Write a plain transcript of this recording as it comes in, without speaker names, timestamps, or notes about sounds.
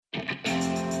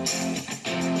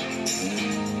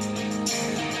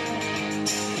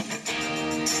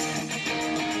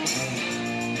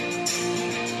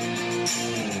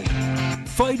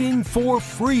fighting for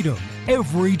freedom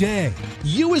every day.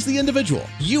 You as the individual,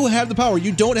 you have the power.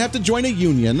 You don't have to join a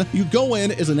union. You go in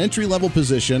as an entry-level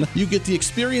position. You get the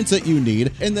experience that you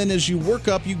need. And then as you work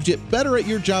up, you get better at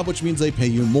your job, which means they pay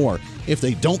you more. If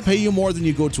they don't pay you more, then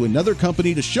you go to another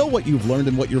company to show what you've learned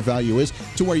and what your value is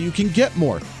to where you can get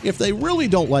more. If they really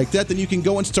don't like that, then you can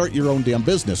go and start your own damn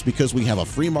business, because we have a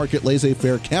free market,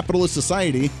 laissez-faire, capitalist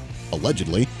society,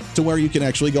 allegedly, to where you can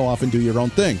actually go off and do your own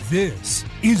thing. This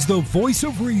is the Voice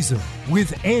of Reason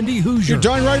with Andy Hoosier. You're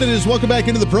darn right it is. Welcome back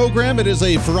into the program. It is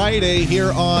a Friday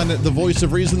here on the Voice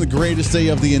of Reason, the greatest day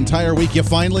of the entire week. You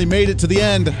finally made it to the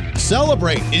end.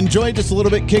 Celebrate. Enjoy just a little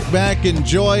bit. Kick back.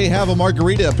 Enjoy. Have a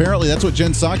margarita. Apparently, that's what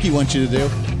Jen Psaki wants you to do.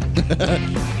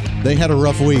 They had a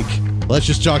rough week. Let's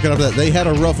just chalk it up to that. They had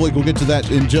a rough week. We'll get to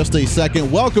that in just a second.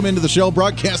 Welcome into the show,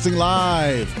 broadcasting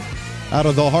live out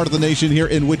of the heart of the nation here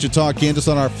in Wichita, Kansas,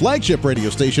 on our flagship radio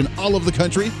station, all over the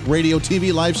country, radio,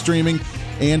 TV, live streaming,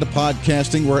 and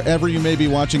podcasting, wherever you may be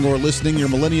watching or listening. Your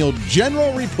millennial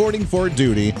general reporting for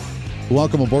duty.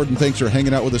 Welcome aboard, and thanks for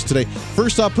hanging out with us today.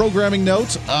 First off, programming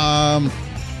notes.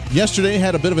 Yesterday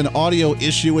had a bit of an audio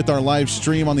issue with our live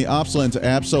stream on the OpsLens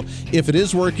app, so if it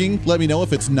is working, let me know.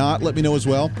 If it's not, let me know as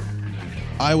well.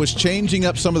 I was changing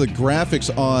up some of the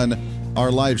graphics on our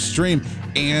live stream,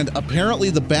 and apparently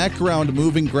the background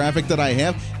moving graphic that I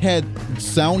have had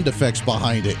sound effects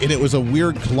behind it, and it was a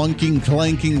weird clunking,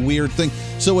 clanking, weird thing.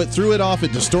 So it threw it off.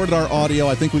 It distorted our audio.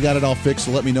 I think we got it all fixed,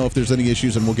 so let me know if there's any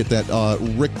issues, and we'll get that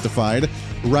rectified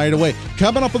right away.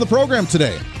 Coming up on the program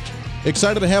today,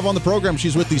 excited to have on the program,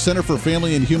 she's with the Center for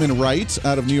Family and Human Rights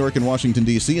out of New York and Washington,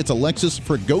 D.C. It's Alexis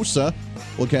Fregosa.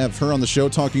 We'll have her on the show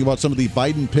talking about some of the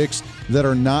Biden picks that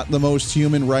are not the most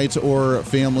human rights or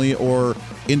family or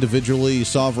individually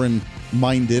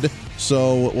sovereign-minded.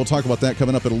 So we'll talk about that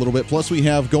coming up in a little bit. Plus, we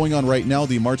have going on right now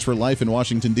the March for Life in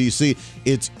Washington, D.C.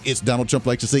 It's Donald Trump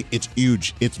likes to say, it's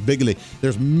huge. It's bigly.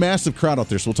 There's massive crowd out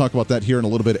there, so we'll talk about that here in a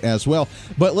little bit as well.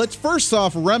 But let's first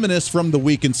off reminisce from the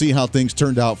week and see how things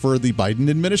turned out for the Biden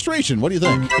administration. What do you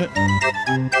think?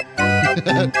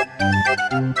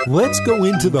 Let's go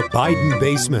into the Biden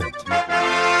basement.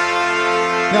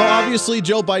 Now, obviously,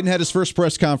 Joe Biden had his first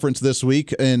press conference this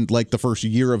week and like the first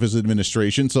year of his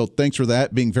administration. So thanks for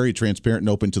that, being very transparent and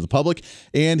open to the public.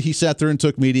 And he sat there and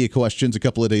took media questions a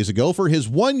couple of days ago for his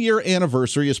 1-year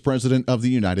anniversary as president of the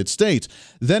United States.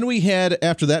 Then we had,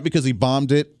 after that, because he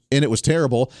bombed it, and it was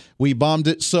terrible, we bombed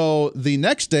it. So the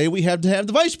next day, we had to have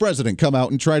the vice president come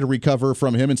out and try to recover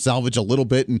from him and salvage a little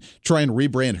bit and try and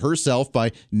rebrand herself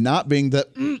by not being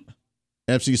the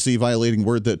FCC violating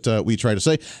word that we try to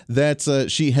say, that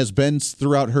she has been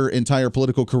throughout her entire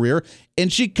political career.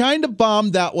 And she kind of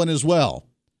bombed that one as well.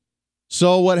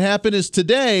 So what happened is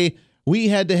today we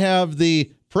had to have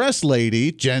the press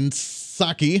lady, Jen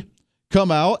Psaki,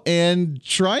 come out and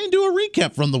try and do a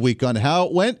recap from the week on how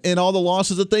it went and all the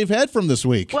losses that they've had from this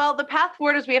week. Well, the path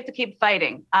forward is we have to keep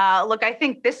fighting. Look, I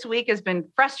think this week has been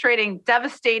frustrating,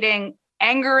 devastating,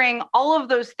 angering, all of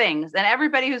those things. And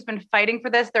everybody who's been fighting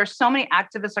for this, there's so many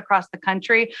activists across the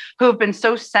country who have been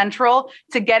so central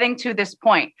to getting to this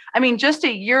point. I mean, just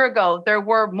a year ago, there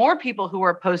were more people who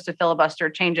were opposed to filibuster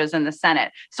changes in the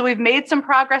Senate. So we've made some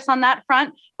progress on that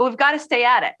front, but we've got to stay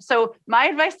at it. So my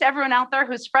advice to everyone out there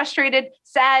who's frustrated,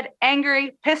 sad,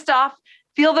 angry, pissed off,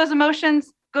 feel those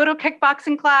emotions, go to a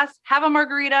kickboxing class, have a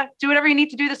margarita, do whatever you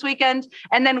need to do this weekend,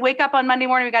 and then wake up on Monday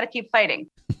morning. We got to keep fighting.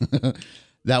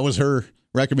 That was her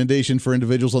recommendation for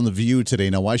individuals on The View today.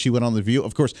 Now, why she went on The View?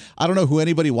 Of course, I don't know who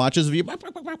anybody watches The View.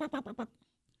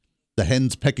 The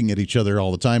hens pecking at each other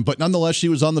all the time. But nonetheless, she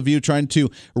was on The View trying to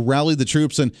rally the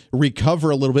troops and recover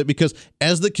a little bit because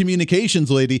as the communications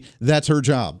lady, that's her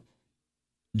job.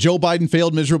 Joe Biden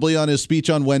failed miserably on his speech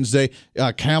on Wednesday.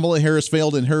 Kamala Harris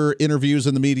failed in her interviews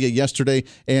in the media yesterday.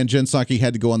 And Jen Psaki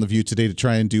had to go on The View today to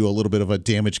try and do a little bit of a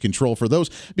damage control for those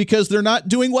because they're not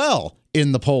doing well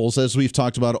in the polls, as we've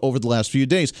talked about over the last few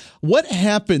days. What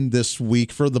happened this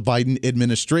week for the Biden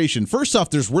administration? First off,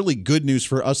 there's really good news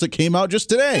for us that came out just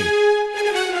today.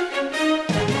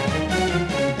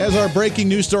 As our breaking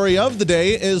news story of the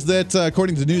day is that,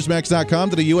 according to Newsmax.com,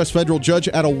 that a U.S. federal judge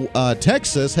out of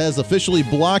Texas has officially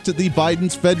blocked the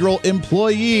Biden's federal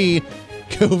employee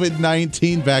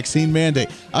COVID-19 vaccine mandate.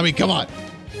 I mean, come on.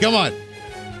 Come on.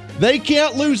 They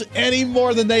can't lose any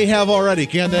more than they have already,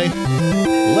 can they?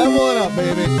 Level it up,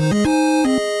 baby.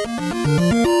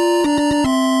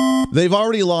 They've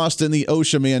already lost in the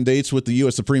OSHA mandates with the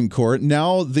U.S. Supreme Court.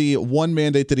 Now the one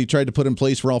mandate that he tried to put in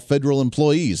place for all federal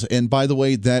employees. And by the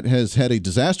way, that has had a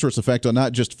disastrous effect on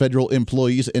not just federal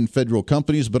employees and federal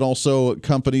companies, but also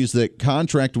companies that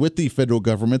contract with the federal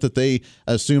government that they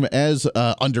assume as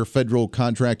under federal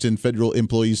contracts and federal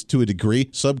employees to a degree,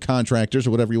 subcontractors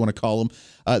or whatever you want to call them.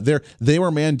 They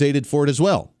were mandated for it as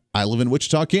well. I live in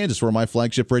Wichita, Kansas, where my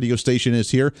flagship radio station is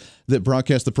here that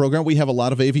broadcasts the program. We have a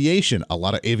lot of aviation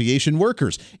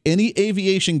workers. Any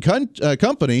aviation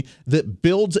company that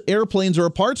builds airplanes or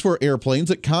parts for airplanes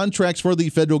that contracts for the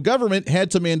federal government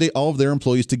had to mandate all of their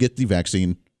employees to get the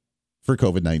vaccine for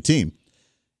COVID-19.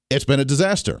 It's been a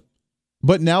disaster.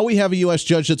 But now we have a U.S.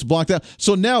 judge that's blocked out.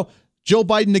 So now, Joe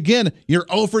Biden, again, you're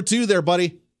 0 for 2 there,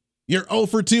 buddy. You're 0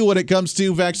 for 2 when it comes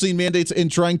to vaccine mandates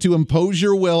and trying to impose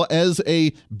your will as a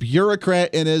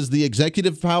bureaucrat and as the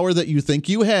executive power that you think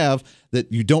you have,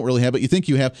 that you don't really have, but you think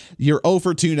you have. You're 0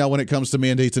 for 2 now when it comes to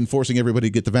mandates and forcing everybody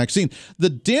to get the vaccine.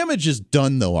 The damage is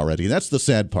done, though, already. That's the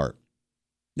sad part.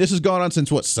 This has gone on since,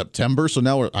 September? So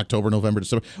now we're October, November,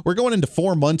 December. We're going into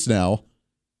 4 months now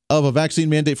of a vaccine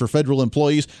mandate for federal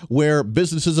employees where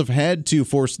businesses have had to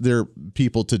force their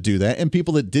people to do that. And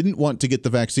people that didn't want to get the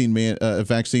vaccine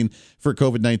for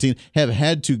COVID-19 have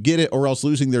had to get it or else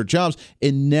losing their jobs.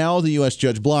 And now the U.S.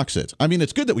 judge blocks it. I mean,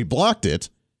 it's good that we blocked it.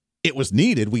 It was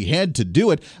needed. We had to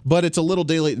do it, but it's a little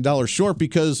day late and dollar short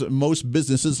because most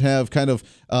businesses have kind of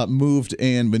moved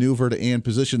and maneuvered and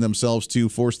positioned themselves to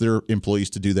force their employees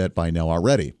to do that by now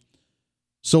already.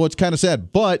 So it's kind of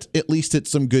sad, but at least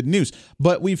it's some good news.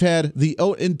 But we've had in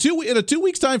a 2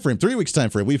 weeks time frame, 3 weeks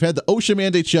time frame, we've had the OSHA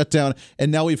mandate shut down,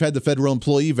 and now we've had the federal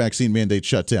employee vaccine mandate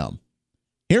shut down.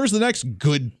 Here's the next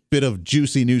good bit of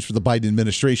juicy news for the Biden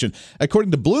administration. According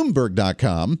to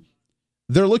Bloomberg.com,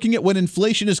 they're looking at when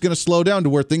inflation is going to slow down to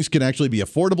where things can actually be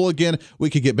affordable again. We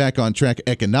could get back on track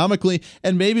economically,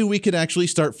 and maybe we could actually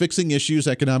start fixing issues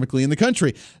economically in the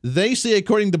country. They say,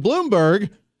 according to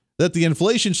Bloomberg, that the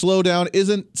inflation slowdown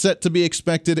isn't set to be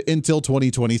expected until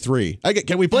 2023.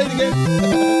 Can we play it again?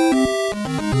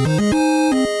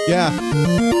 Yeah.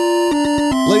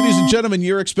 Ladies and gentlemen,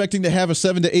 you're expecting to have a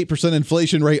 7 to 8%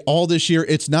 inflation rate all this year.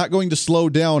 It's not going to slow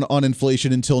down on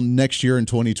inflation until next year in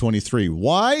 2023.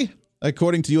 Why?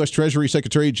 According to U.S. Treasury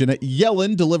Secretary Janet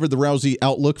Yellen, delivered the rousy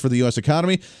outlook for the U.S.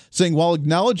 economy, saying while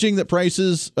acknowledging that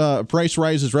price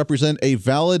rises represent a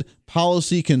valid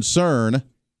policy concern,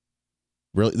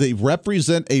 really, they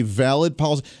represent a valid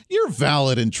policy. You're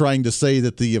valid in trying to say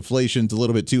that the inflation's a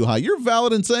little bit too high. You're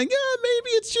valid in saying, yeah, maybe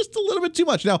it's just a little bit too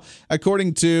much. Now,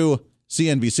 according to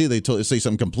CNBC, they say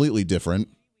something completely different.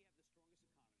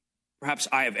 Perhaps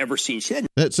I have ever seen.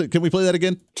 Can we play that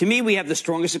again? To me, we have the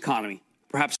strongest economy.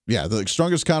 Perhaps. Yeah, the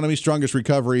strongest economy, strongest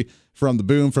recovery from the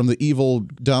boom, from the evil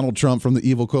Donald Trump, from the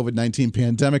evil COVID-19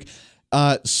 pandemic.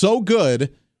 So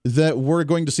good that we're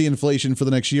going to see inflation for the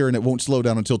next year and it won't slow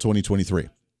down until 2023.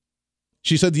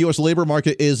 She said the U.S. labor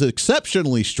market is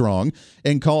exceptionally strong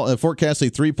and forecasts a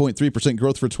 3.3%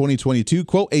 growth for 2022,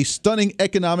 quote, a stunning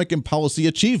economic and policy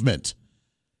achievement.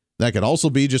 That could also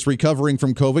be just recovering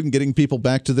from COVID and getting people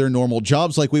back to their normal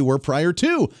jobs like we were prior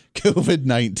to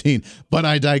COVID-19. But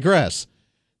I digress.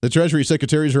 The Treasury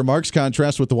Secretary's remarks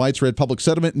contrast with the widespread public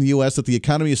sentiment in the U.S. that the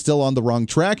economy is still on the wrong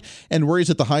track and worries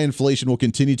that the high inflation will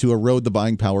continue to erode the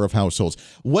buying power of households.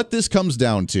 What this comes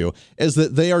down to is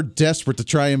that they are desperate to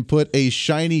try and put a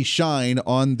shiny shine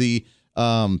on the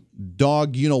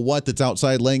dog, that's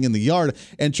outside laying in the yard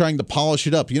and trying to polish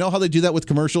it up. You know how they do that with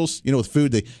commercials? With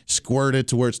food, they squirt it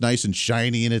to where it's nice and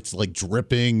shiny and it's like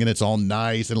dripping and it's all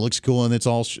nice and it looks cool and it's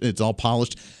all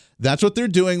polished. That's what they're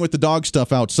doing with the dog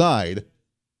stuff outside,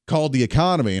 called the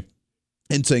economy,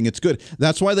 and saying it's good.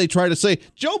 That's why they try to say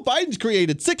Joe Biden's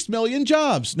created 6 million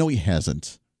jobs. No, he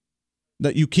hasn't.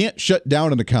 That you can't shut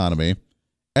down an economy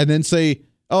and then say,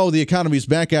 oh, the economy's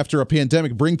back after a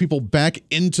pandemic, bring people back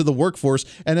into the workforce,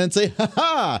 and then say,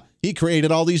 ha, he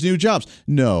created all these new jobs.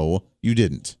 No, you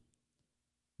didn't.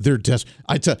 They're desperate.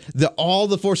 I tell you, all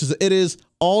the forces, it is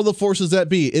all the forces that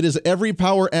be. It is every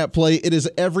power at play. It is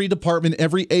every department,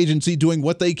 every agency doing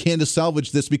what they can to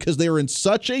salvage this because they are in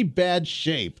such a bad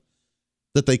shape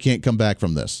that they can't come back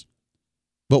from this.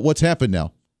 But what's happened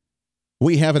now?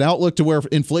 We have an outlook to where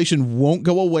inflation won't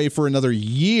go away for another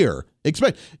year.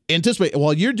 Anticipate,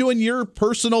 while you're doing your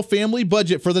personal family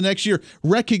budget for the next year,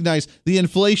 recognize the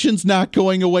inflation's not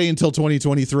going away until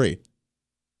 2023.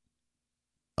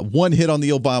 One hit on the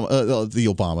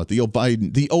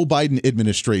Biden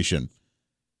administration.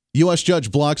 U.S.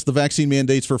 judge blocks the vaccine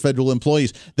mandates for federal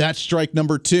employees. That's strike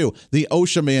number 2. The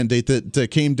OSHA mandate that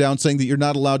came down saying that you're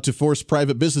not allowed to force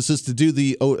private businesses to do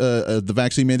the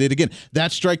vaccine mandate again.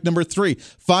 That's strike number 3.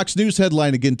 Fox News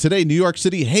headline again today, New York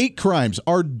City hate crimes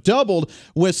are doubled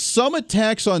with some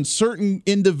attacks on certain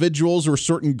individuals or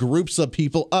certain groups of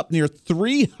people up near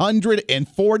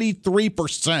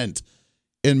 343%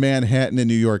 in Manhattan and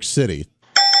New York City.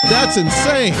 That's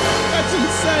insane. That's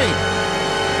insane.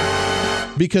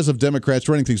 Because of Democrats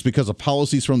running things, because of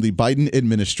policies from the Biden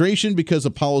administration, because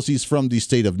of policies from the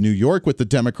state of New York with the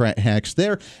Democrat hacks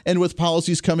there, and with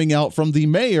policies coming out from the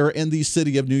mayor and the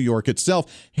city of New York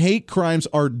itself. Hate crimes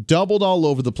are doubled all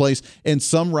over the place, and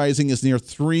some rising is near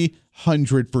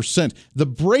 300%. The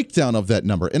breakdown of that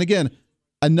number, and again,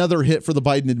 another hit for the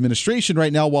Biden administration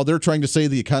right now while they're trying to say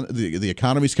the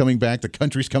economy's coming back, the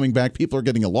country's coming back, people are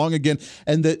getting along again,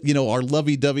 and that, our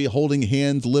lovey-dovey, holding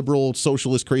hands, liberal,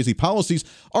 socialist, crazy policies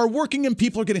are working and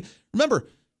people are getting... Remember,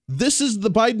 this is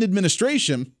the Biden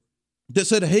administration that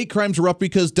said hate crimes were up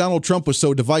because Donald Trump was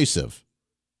so divisive.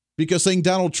 Because saying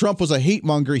Donald Trump was a hate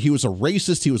monger, he was a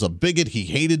racist, he was a bigot, he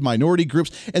hated minority groups,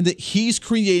 and that he's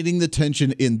creating the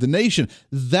tension in the nation.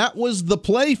 That was the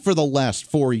play for the last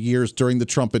 4 years during the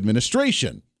Trump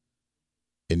administration.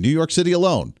 In New York City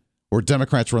alone, where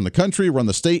Democrats run the country, run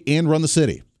the state, and run the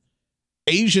city.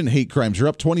 Asian hate crimes are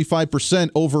up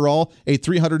 25% overall, a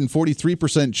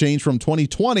 343% change from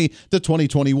 2020 to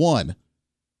 2021.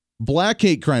 Black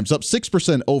hate crimes up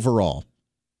 6% overall.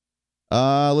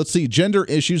 Let's see. Gender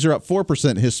issues are up 4%.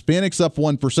 Hispanics up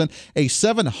 1%. A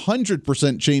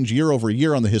 700% change year over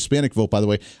year on the Hispanic vote, by the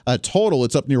way. Total,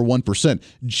 it's up near 1%.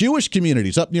 Jewish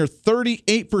communities up near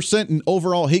 38% in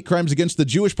overall hate crimes against the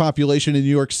Jewish population in New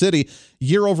York City.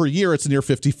 Year over year, it's a near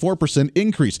 54%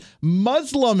 increase.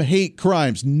 Muslim hate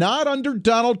crimes, not under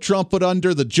Donald Trump, but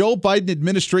under the Joe Biden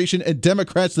administration and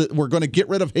Democrats that were going to get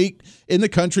rid of hate in the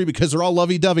country because they're all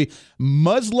lovey-dovey.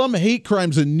 Muslim hate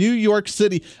crimes in New York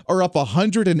City are up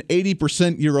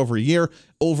 180% year over year.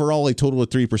 Overall, a total of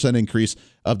 3% increase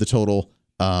of the total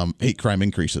hate crime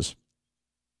increases.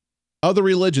 Other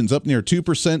religions up near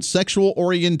 2%. Sexual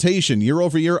orientation year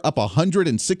over year up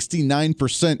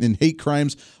 169% in hate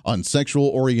crimes on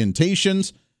sexual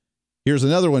orientations. Here's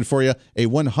another one for you. A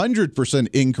 100%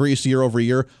 increase year over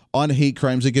year on hate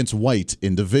crimes against white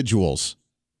individuals.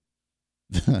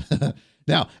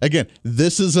 Now, again,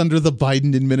 this is under the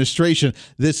Biden administration.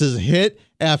 This is hit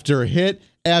after hit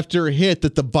after hit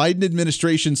that the Biden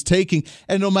administration's taking,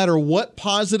 and no matter what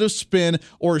positive spin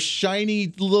or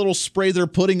shiny little spray they're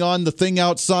putting on the thing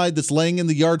outside that's laying in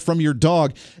the yard from your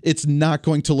dog, it's not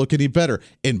going to look any better.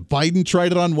 And Biden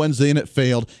tried it on Wednesday and it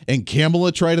failed, and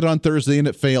Kamala tried it on Thursday and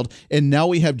it failed, and now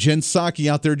we have Jen Psaki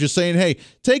out there just saying, hey,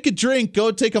 take a drink,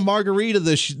 go take a margarita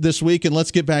this week, and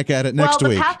let's get back at it next week.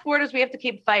 Well, the path forward is we have to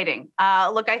keep fighting.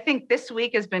 Look, I think this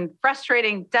week has been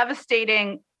frustrating,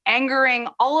 devastating, angering,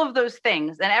 all of those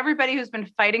things. And everybody who's been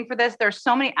fighting for this, there's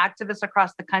so many activists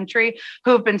across the country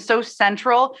who have been so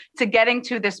central to getting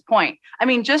to this point. I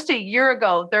mean, just a year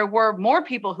ago, there were more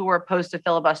people who were opposed to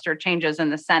filibuster changes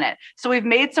in the Senate. So we've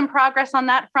made some progress on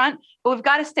that front, but we've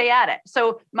got to stay at it.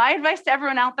 So my advice to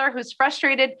everyone out there who's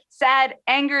frustrated, sad,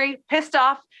 angry, pissed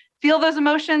off, feel those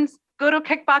emotions, go to a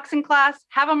kickboxing class,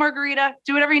 have a margarita,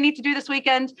 do whatever you need to do this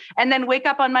weekend, and then wake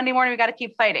up on Monday morning. We got to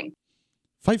keep fighting.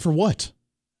 Fight for what?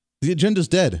 The agenda's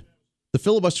dead. The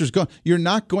filibuster's gone. You're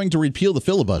not going to repeal the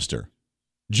filibuster.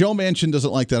 Joe Manchin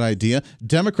doesn't like that idea.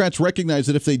 Democrats recognize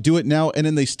that if they do it now and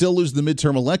then they still lose the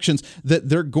midterm elections, that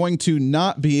they're going to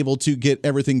not be able to get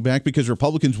everything back because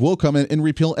Republicans will come in and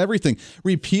repeal everything.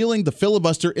 Repealing the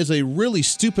filibuster is a really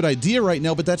stupid idea right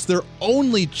now, but that's their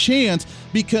only chance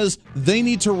because they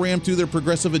need to ram through their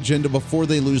progressive agenda before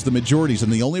they lose the majorities.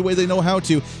 And the only way they know how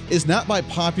to is not by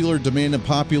popular demand and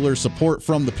popular support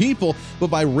from the people, but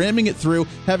by ramming it through,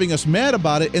 having us mad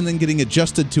about it, and then getting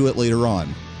adjusted to it later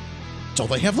on. That's all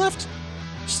they have left.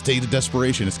 State of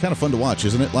desperation. It's kind of fun to watch,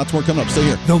 isn't it? Lots more coming up. Stay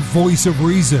here. The Voice of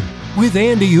Reason with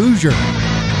Andy Hoosier.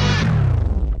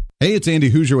 Hey, it's Andy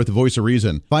Hoosier with the Voice of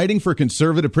Reason. Fighting for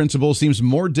conservative principles seems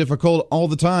more difficult all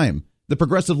the time. The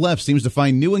progressive left seems to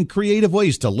find new and creative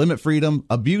ways to limit freedom,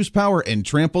 abuse power, and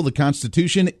trample the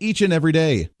Constitution each and every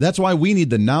day. That's why we need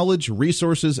the knowledge,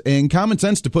 resources, and common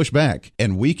sense to push back.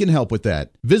 And we can help with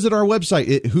that. Visit our website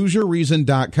at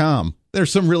HoosierReason.com.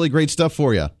 There's some really great stuff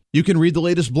for you. You can read the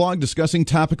latest blog discussing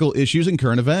topical issues and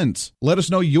current events. Let us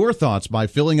know your thoughts by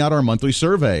filling out our monthly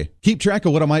survey. Keep track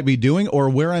of what I might be doing or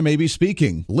where I may be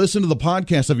speaking. Listen to the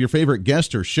podcast of your favorite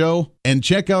guest or show. And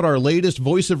check out our latest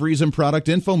Voice of Reason product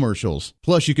infomercials.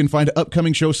 Plus, you can find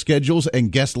upcoming show schedules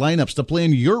and guest lineups to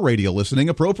plan your radio listening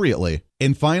appropriately.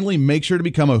 And finally, make sure to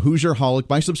become a Hoosier-holic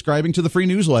by subscribing to the free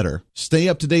newsletter. Stay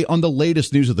up to date on the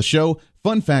latest news of the show,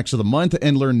 fun facts of the month,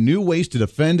 and learn new ways to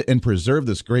defend and preserve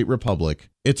this great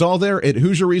republic. It's all there at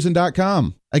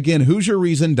HoosierReason.com. Again,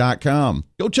 HoosierReason.com.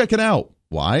 Go check it out.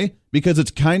 Why? Because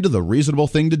it's kind of the reasonable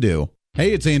thing to do.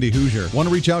 Hey, it's Andy Hoosier. Want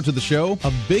to reach out to the show?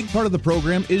 A big part of the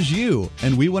program is you,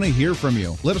 and we want to hear from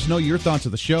you. Let us know your thoughts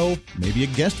of the show, maybe a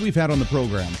guest we've had on the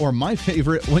program, or my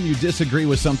favorite, when you disagree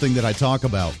with something that I talk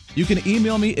about. You can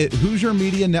email me at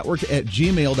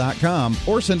HoosierMediaNetwork@gmail.com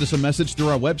or send us a message through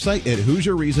our website at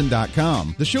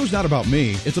HoosierReason.com. The show's not about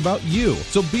me, it's about you.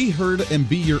 So be heard and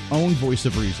be your own voice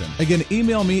of reason. Again,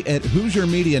 email me at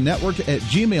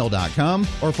HoosierMediaNetwork@gmail.com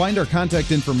or find our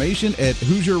contact information at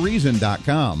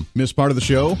HoosierReason.com. Miss part of the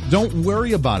show? Don't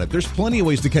worry about it. There's plenty of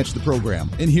ways to catch the program,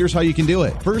 and here's how you can do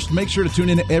it. First, make sure to tune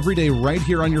in every day right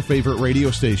here on your favorite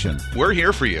radio station. We're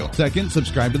here for you. Second,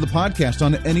 subscribe to the podcast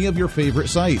on any of your favorite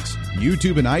sites.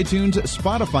 YouTube and iTunes,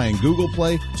 Spotify and Google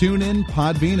Play, TuneIn,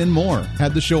 Podbean, and more.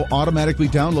 Have the show automatically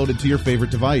downloaded to your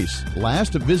favorite device.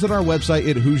 Last, visit our website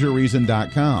at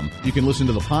HoosierReason.com. You can listen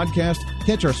to the podcast,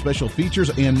 catch our special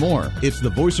features, and more. It's the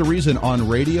voice of reason on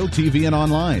radio, TV, and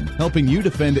online, helping you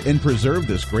defend and preserve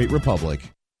this great republic.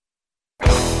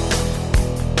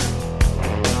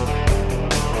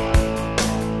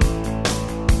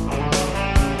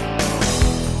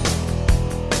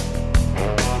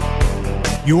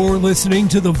 You're listening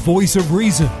to the Voice of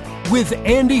Reason with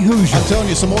Andy Hoosier. I'm telling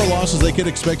you, some more losses they could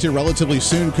expect here relatively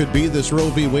soon could be this Roe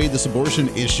v. Wade, this abortion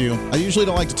issue. I usually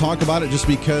don't like to talk about it just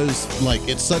because,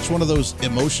 it's such one of those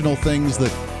emotional things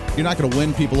that you're not going to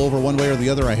win people over one way or the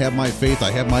other. I have my faith.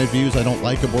 I have my views. I don't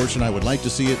like abortion. I would like to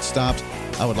see it stopped.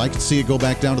 I would like to see it go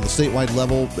back down to the statewide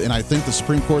level, and I think the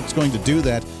Supreme Court's going to do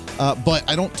that. But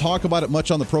I don't talk about it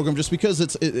much on the program just because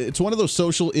it's one of those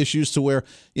social issues to where,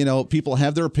 people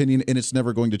have their opinion and it's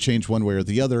never going to change one way or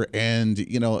the other. And,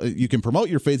 you can promote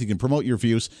your faith, you can promote your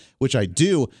views, which I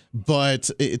do, but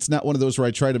it's not one of those where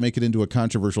I try to make it into a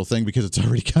controversial thing because it's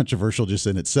already controversial just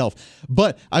in itself.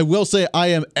 But I will say I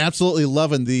am absolutely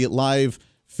loving the live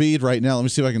feed right now. Let me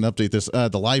see if I can update this.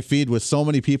 The live feed with so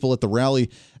many people at the rally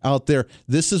out there.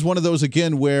 This is one of those,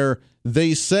 again, where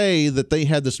they say that they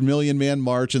had this million-man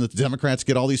march and that the Democrats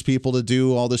get all these people to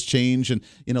do all this change and,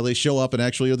 they show up and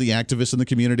actually are the activists in the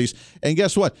communities. And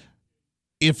guess what?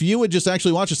 If you would just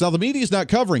actually watch this, now the media is not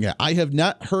covering it. I have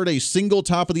not heard a single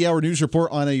top-of-the-hour news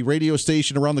report on a radio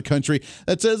station around the country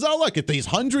that says, oh, look at these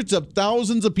hundreds of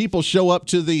thousands of people show up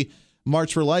to the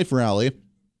March for Life rally.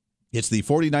 It's the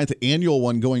 49th annual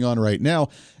one going on right now,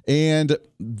 and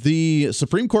the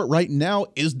Supreme Court right now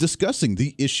is discussing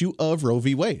the issue of Roe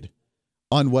v. Wade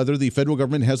on whether the federal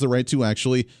government has the right to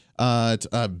actually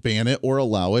ban it or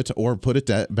allow it or put it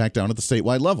back down at the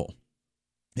statewide level.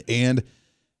 And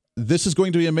this is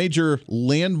going to be a major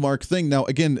landmark thing. Now,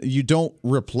 again, you don't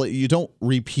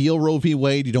repeal Roe v.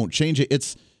 Wade, you don't change it.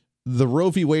 It's the Roe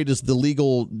v. Wade is the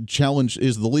legal challenge,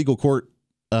 is the legal court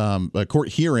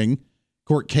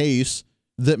case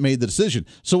that made the decision.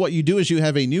 So what you do is you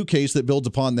have a new case that builds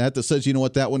upon that says, you know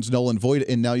what, that one's null and void,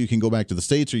 and now you can go back to the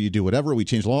states, or you do whatever, we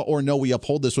change the law, or no, we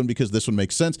uphold this one because this one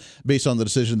makes sense based on the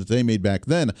decision that they made back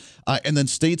then. And then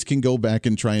states can go back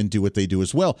and try and do what they do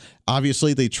as well.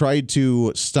 Obviously, they tried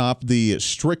to stop the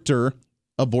stricter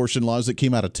abortion laws that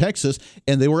came out of Texas,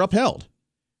 and they were upheld,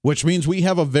 which means we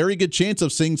have a very good chance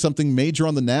of seeing something major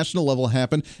on the national level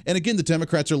happen. And again, the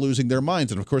Democrats are losing their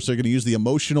minds. And of course, they're going to use the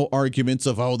emotional arguments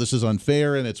of, oh, this is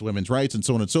unfair and it's women's rights and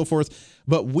so on and so forth.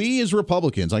 But we as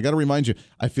Republicans, I got to remind you,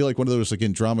 I feel like one of those,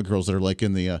 again, drama girls that are like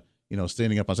in the,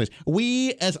 standing up on stage.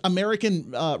 We as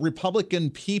American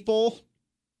Republican people,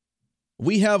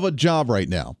 we have a job right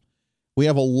now. We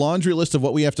have a laundry list of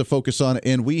what we have to focus on,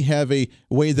 and we have a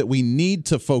way that we need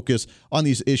to focus on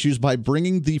these issues by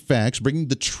bringing the facts, bringing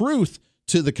the truth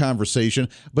to the conversation,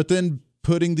 but then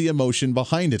putting the emotion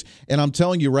behind it. And I'm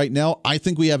telling you right now, I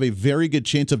think we have a very good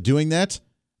chance of doing that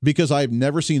because I've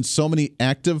never seen so many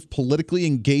active, politically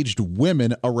engaged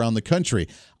women around the country.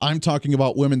 I'm talking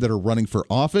about women that are running for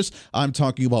office. I'm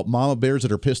talking about mama bears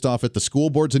that are pissed off at the school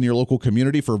boards in your local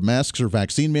community for masks or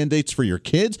vaccine mandates for your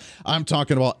kids. I'm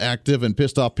talking about active and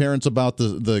pissed off parents about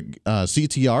the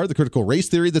CTR, the critical race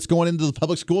theory that's going into the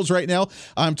public schools right now.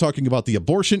 I'm talking about the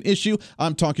abortion issue.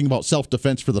 I'm talking about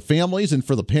self-defense for the families and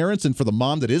for the parents and for the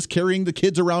mom that is carrying the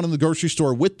kids around in the grocery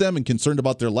store with them and concerned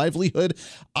about their livelihood.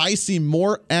 I see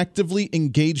more actively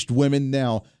engaged women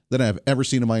now than I've ever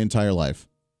seen in my entire life.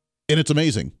 And it's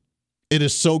amazing. It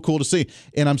is so cool to see.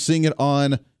 And I'm seeing it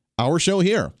on our show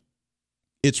here.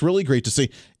 It's really great to see.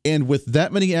 And with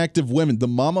that many active women, the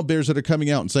mama bears that are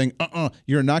coming out and saying,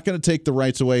 you're not going to take the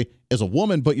rights away as a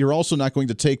woman, but you're also not going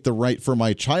to take the right for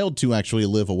my child to actually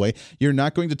live away. You're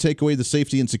not going to take away the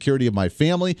safety and security of my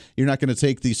family. You're not going to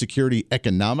take the security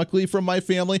economically from my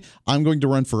family. I'm going to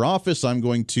run for office. I'm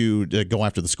going to go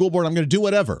after the school board. I'm going to do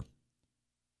whatever.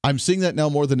 I'm seeing that now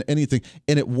more than anything,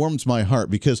 and it warms my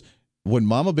heart because when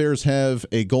mama bears have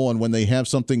a goal and when they have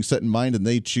something set in mind and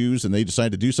they choose and they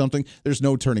decide to do something, there's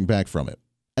no turning back from it.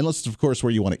 Unless it's, of course,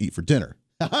 where you want to eat for dinner.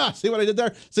 See what I did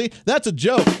there? See, that's a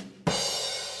joke.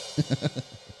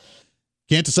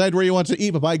 Can't decide where you want to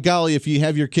eat, but by golly, if you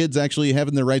have your kids actually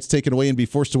having their rights taken away and be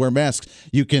forced to wear masks,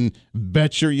 you can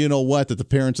bet your you-know-what that the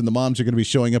parents and the moms are going to be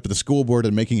showing up at the school board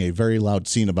and making a very loud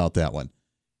scene about that one.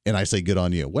 And I say good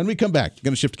on you. When we come back, I'm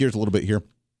going to shift gears a little bit here.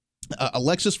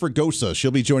 Alexis Fregosa,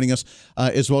 she'll be joining us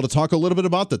as well to talk a little bit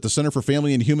about that, the Center for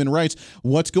Family and Human Rights.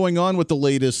 What's going on with the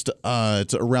latest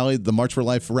rally, the March for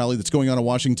Life rally that's going on in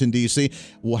Washington, D.C.?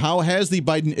 Well, how has the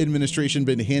Biden administration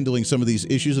been handling some of these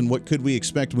issues, and what could we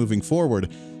expect moving forward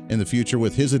in the future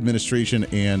with his administration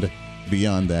and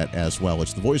beyond that as well?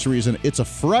 It's The Voice of Reason. It's a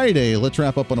Friday. Let's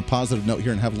wrap up on a positive note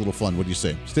here and have a little fun. What do you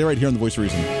say? Stay right here on The Voice of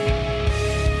Reason.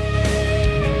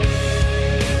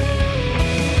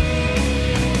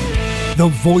 The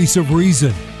Voice of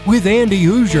Reason with Andy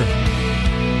Hoosier.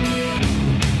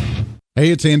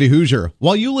 Hey, it's Andy Hoosier.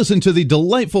 While you listen to the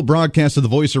delightful broadcast of The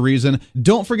Voice of Reason,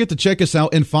 don't forget to check us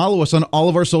out and follow us on all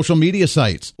of our social media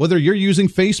sites. Whether you're using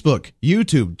Facebook,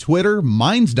 YouTube, Twitter,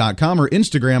 Minds.com, or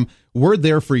Instagram, we're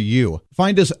there for you.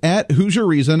 Find us at Hoosier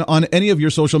Reason on any of your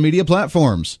social media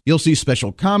platforms. You'll see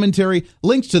special commentary,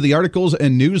 links to the articles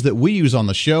and news that we use on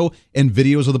the show, and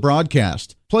videos of the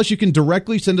broadcast. Plus, you can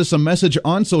directly send us a message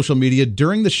on social media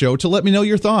during the show to let me know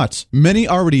your thoughts. Many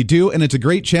already do, and it's a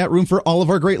great chat room for all of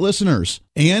our great listeners.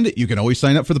 And you can always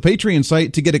sign up for the Patreon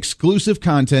site to get exclusive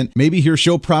content, maybe hear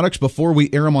show products before we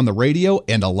air them on the radio,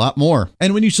 and a lot more.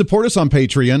 And when you support us on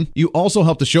Patreon, you also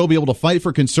help the show be able to fight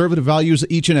for conservative values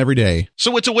each and every day.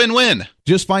 So it's a win-win.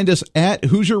 Just find us at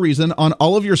Hoosier Reason on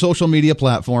all of your social media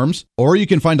platforms, or you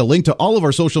can find a link to all of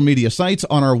our social media sites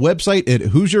on our website at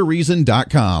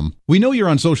HoosierReason.com. We know you're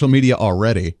on social media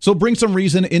already, so bring some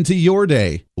reason into your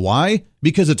day. Why?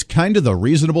 Because it's kind of the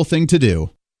reasonable thing to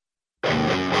do.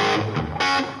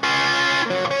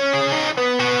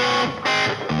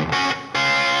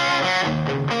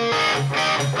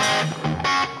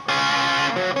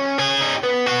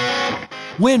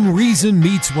 When Reason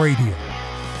Meets Radio.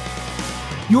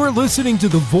 You're listening to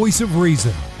The Voice of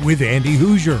Reason with Andy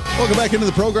Hoosier. Welcome back into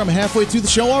the program, halfway through the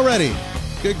show already.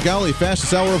 Good golly,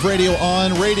 fastest hour of radio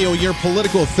on radio, your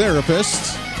political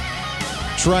therapist.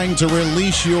 Trying to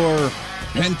release your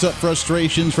pent-up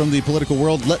frustrations from the political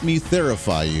world. Let me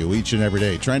therify you each and every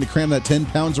day. Trying to cram that 10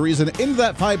 pounds of reason into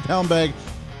that 5-pound bag.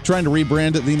 Trying to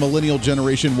rebrand it, the millennial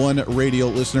generation, one radio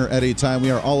listener at a time.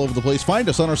 We are all over the place. Find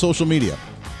us on our social media.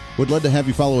 Would love to have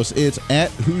you follow us. It's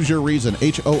at Hoosier Reason,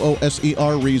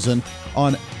 Hooser Reason,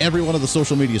 on every one of the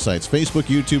social media sites. Facebook,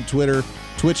 YouTube, Twitter,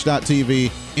 Twitch.tv,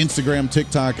 Instagram,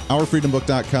 TikTok,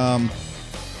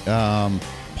 OurFreedomBook.com,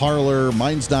 Parler,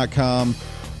 Minds.com.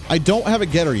 I don't have a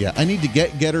getter yet. I need to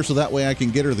get getter so that way I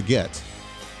can get her the get.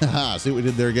 See what we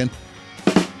did there again?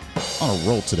 On a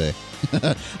roll today.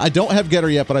 I don't have getter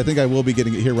yet, but I think I will be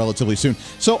getting it here relatively soon.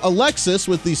 So Alexis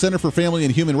with the Center for Family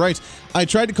and Human Rights, I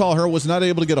tried to call her, was not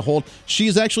able to get a hold.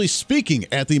 She's actually speaking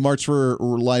at the March for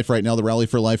Life right now, the Rally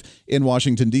for Life in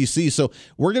Washington, D.C. So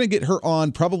we're going to get her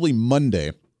on probably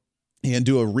Monday and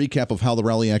do a recap of how the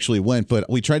rally actually went. But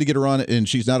we tried to get her on, and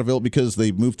she's not available because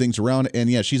they moved things around. And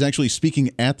yeah, she's actually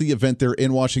speaking at the event there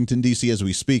in Washington, D.C. as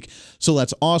we speak. So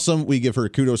that's awesome. We give her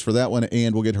kudos for that one,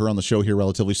 and we'll get her on the show here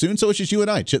relatively soon. So it's just you and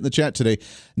I chit in the chat today.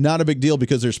 Not a big deal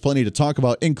because there's plenty to talk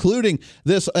about, including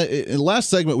this. In the last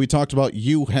segment, we talked about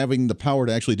you having the power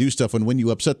to actually do stuff, and when you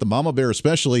upset the mama bear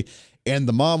especially, and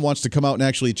the mom wants to come out and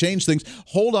actually change things,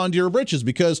 hold on to your britches,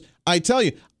 because I tell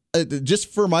you,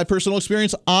 just for my personal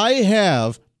experience, I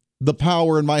have the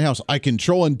power in my house. I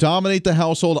control and dominate the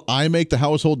household. I make the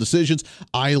household decisions.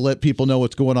 I let people know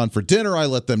what's going on for dinner. I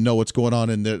let them know what's going on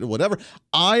in the whatever.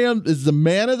 I am as the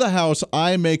man of the house.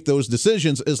 I make those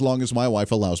decisions as long as my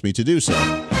wife allows me to do so.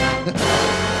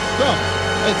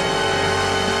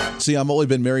 See, I've only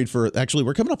been married for, actually,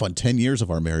 we're coming up on 10 years of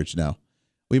our marriage now.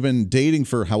 We've been dating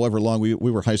for however long. We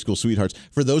were high school sweethearts.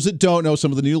 For those that don't know,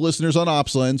 some of the new listeners on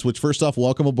Opslens, which first off,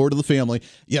 welcome aboard to the family.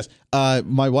 Yes,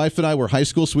 my wife and I were high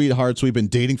school sweethearts. We've been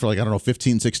dating for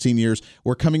 15, 16 years.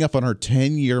 We're coming up on our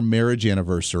 10-year marriage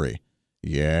anniversary.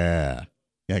 Yeah,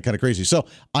 kind of crazy. So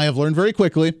I have learned very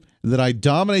quickly that I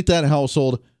dominate that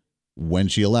household when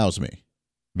she allows me.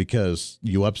 because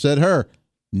you upset her.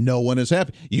 No one is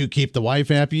happy. You keep the wife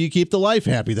happy, you keep the life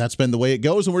happy. That's been the way it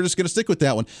goes, and we're just going to stick with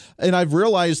that one. And I've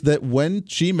realized that when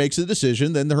she makes a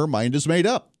decision, then her mind is made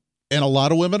up. And a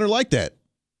lot of women are like that.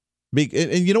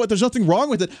 And you know what? There's nothing wrong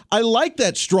with it. I like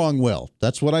that strong will.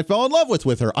 That's what I fell in love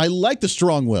with her. I like the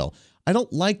strong will. I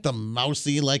don't like the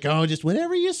mousy, like, oh, just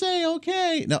whatever you say,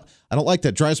 okay. No, I don't like that.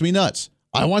 It drives me nuts.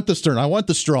 I want the stern. I want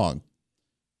the strong.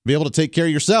 Be able to take care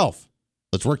of yourself.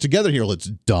 Let's work together here. Let's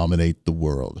dominate the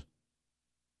world.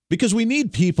 Because we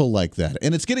need people like that.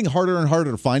 And it's getting harder and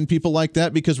harder to find people like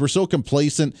that because we're so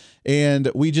complacent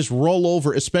and we just roll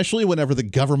over, especially whenever the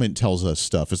government tells us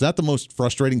stuff. Is that the most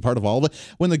frustrating part of all of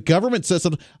it? When the government says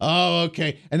something, oh,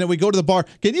 okay. And then we go to the bar.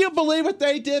 Can you believe what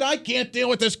they did? I can't deal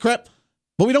with this crap.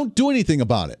 But we don't do anything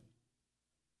about it.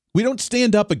 We don't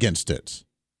stand up against it.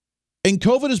 And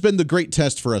COVID has been the great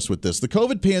test for us with this. The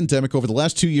COVID pandemic over the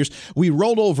last 2 years, we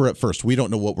rolled over at first. We don't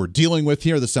know what we're dealing with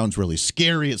here. This sounds really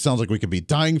scary. It sounds like we could be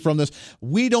dying from this.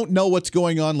 We don't know what's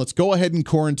going on. Let's go ahead and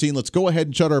quarantine. Let's go ahead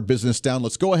and shut our business down.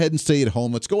 Let's go ahead and stay at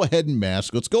home. Let's go ahead and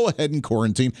mask. Let's go ahead and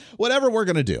quarantine. Whatever we're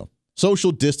going to do.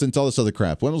 Social distance, all this other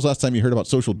crap. When was the last time you heard about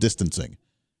social distancing?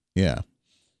 Yeah.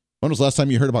 When was the last time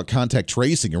you heard about contact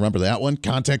tracing? You remember that one?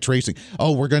 Contact tracing.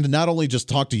 Oh, we're going to not only just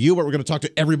talk to you, but we're going to talk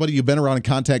to everybody you've been around and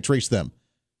contact trace them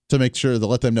to make sure to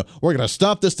let them know. We're going to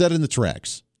stop this dead in the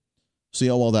tracks. See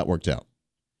how well that worked out.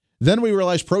 Then we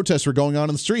realized protests were going on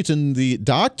in the streets, and the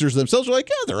doctors themselves were like,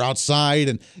 yeah, they're outside,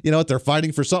 and you know what? They're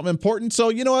fighting for something important. So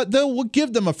you know what? We'll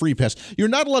give them a free pass. You're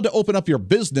not allowed to open up your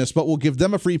business, but we'll give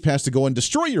them a free pass to go and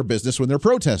destroy your business when they're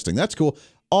protesting. That's cool.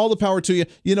 All the power to you.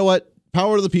 You know what?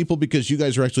 Power to the people because you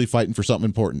guys are actually fighting for something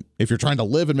important. If you're trying to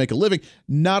live and make a living,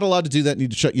 not allowed to do that,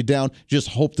 need to shut you down. Just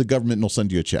hope the government will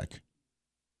send you a check.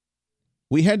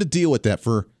 We had to deal with that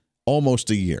for almost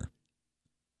a year.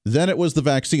 Then it was the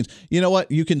vaccines. You know what?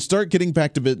 You can start getting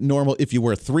back to normal if you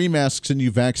wear 3 masks and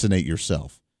you vaccinate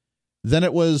yourself. Then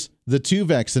it was the 2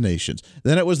 vaccinations.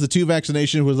 Then it was the 2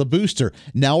 vaccinations with a booster.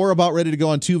 Now we're about ready to go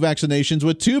on 2 vaccinations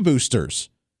with 2 boosters.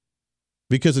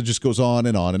 Because it just goes on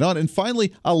and on and on. And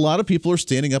finally, a lot of people are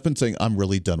standing up and saying, I'm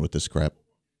really done with this crap.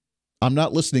 I'm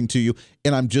not listening to you,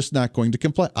 and I'm just not going to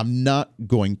comply. I'm not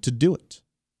going to do it.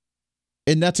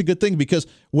 And that's a good thing because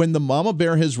when the mama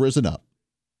bear has risen up,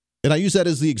 and I use that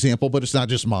as the example, but it's not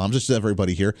just moms, it's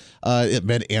everybody here,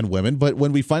 men and women. But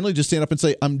when we finally just stand up and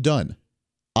say, I'm done.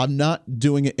 I'm not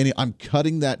doing it I'm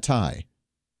cutting that tie.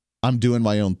 I'm doing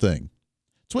my own thing.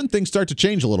 It's when things start to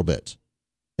change a little bit.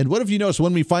 And what have you noticed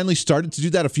when we finally started to do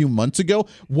that a few months ago?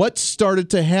 What started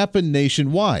to happen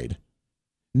nationwide?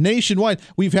 Nationwide,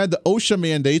 we've had the OSHA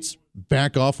mandates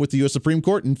back off with the U.S. Supreme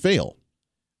Court and fail.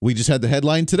 We just had the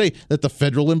headline today that the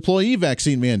federal employee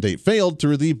vaccine mandate failed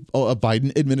through the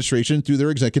Biden administration through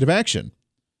their executive action.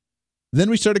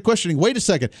 Then we started questioning, wait a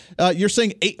second, you're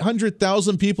saying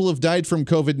 800,000 people have died from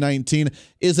COVID-19.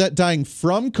 Is that dying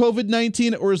from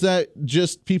COVID-19 or is that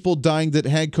just people dying that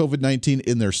had COVID-19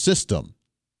 in their system?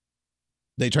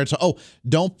 They tried to say, oh,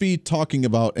 don't be talking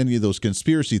about any of those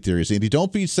conspiracy theories, Andy.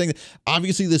 Don't be saying that.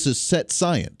 Obviously, this is set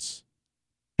science.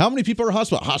 How many people are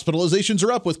hospitalizations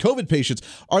are up with COVID patients?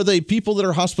 Are they people that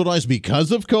are hospitalized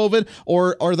because of COVID,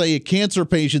 or are they a cancer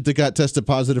patient that got tested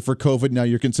positive for COVID? Now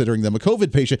you're considering them a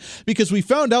COVID patient. Because we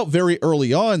found out very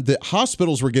early on that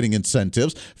hospitals were getting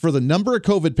incentives for the number of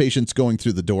COVID patients going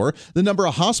through the door, the number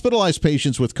of hospitalized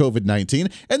patients with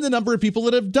COVID-19, and the number of people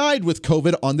that have died with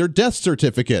COVID on their death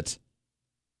certificate.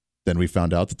 Then we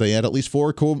found out that they had at least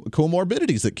 4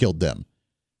 comorbidities that killed them.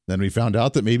 Then we found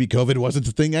out that maybe COVID wasn't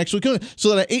the thing actually killing.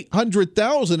 So that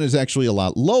 800,000 is actually a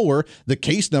lot lower. The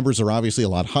case numbers are obviously a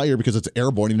lot higher because it's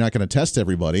airborne. You're not going to test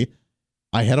everybody.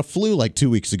 I had a flu like 2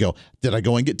 weeks ago. Did I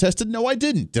go and get tested? No, I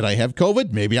didn't. Did I have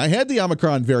COVID? Maybe I had the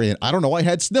Omicron variant. I don't know. I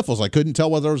had sniffles. I couldn't tell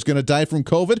whether I was going to die from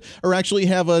COVID or actually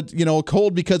have a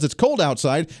cold because it's cold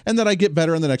outside and then I get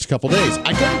better in the next couple days.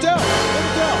 I couldn't tell.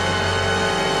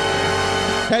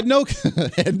 Had no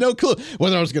clue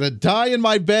whether I was going to die in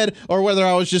my bed or whether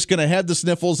I was just going to have the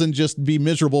sniffles and just be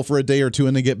miserable for a day or two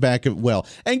and then get back well.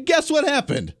 And guess what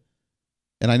happened?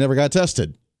 And I never got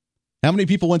tested. How many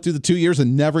people went through the 2 years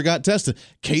and never got tested?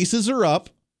 Cases are up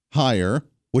higher,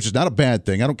 which is not a bad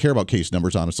thing. I don't care about case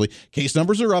numbers, honestly. Case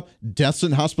numbers are up. Deaths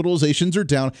and hospitalizations are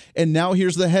down. And now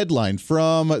here's the headline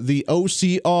from the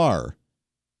OCR.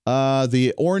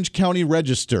 The Orange County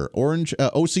Register,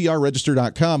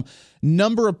 OCRregister.com,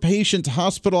 number of patients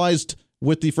hospitalized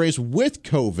with the phrase with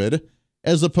COVID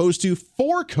as opposed to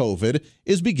for COVID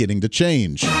is beginning to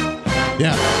change.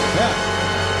 Yeah.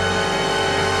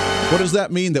 What does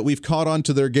that mean? That we've caught on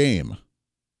to their game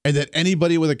and that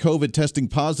anybody with a COVID testing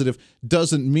positive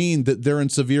doesn't mean that they're in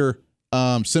severe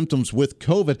symptoms with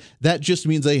COVID, that just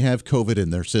means they have COVID in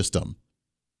their system.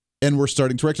 And we're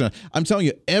starting to recognize. I'm telling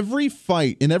you, every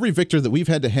fight and every victory that we've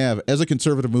had to have as a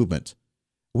conservative movement,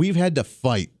 we've had to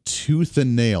fight tooth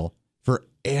and nail for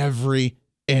every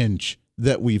inch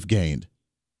that we've gained.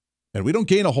 And we don't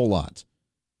gain a whole lot.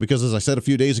 Because as I said a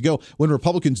few days ago, when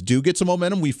Republicans do get some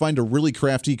momentum, we find a really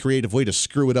crafty, creative way to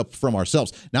screw it up from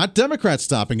ourselves. Not Democrats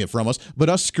stopping it from us, but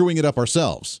us screwing it up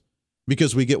ourselves.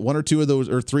 Because we get one or two of those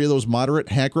or three of those moderate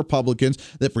hack Republicans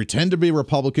that pretend to be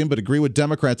Republican but agree with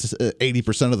Democrats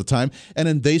 80% of the time. And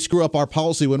then they screw up our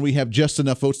policy when we have just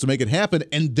enough votes to make it happen.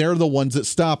 And they're the ones that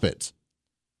stop it.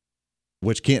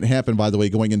 Which can't happen, by the way,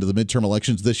 going into the midterm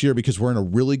elections this year because we're in a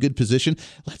really good position.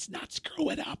 Let's not screw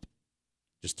it up.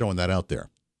 Just throwing that out there.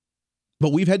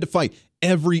 But we've had to fight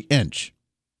every inch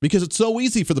because it's so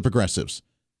easy for the progressives.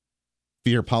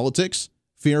 Fear politics,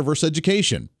 fear versus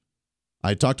education.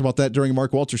 I talked about that during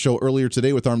Mark Walter's show earlier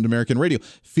today with Armed American Radio.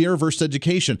 Fear versus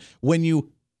education. When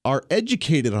you are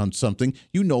educated on something,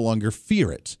 you no longer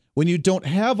fear it. When you don't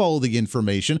have all of the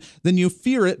information, then you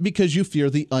fear it because you fear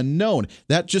the unknown.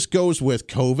 That just goes with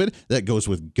COVID. That goes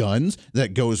with guns.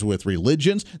 That goes with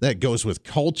religions. That goes with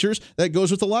cultures. That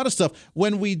goes with a lot of stuff.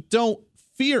 When we don't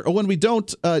fear, or when we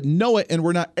don't know it and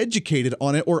we're not educated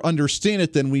on it or understand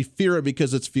it, then we fear it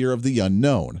because it's fear of the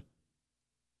unknown.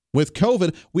 With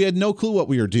COVID, we had no clue what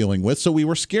we were dealing with, so we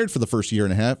were scared for the first year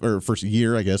and a half, or first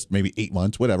year, I guess, maybe 8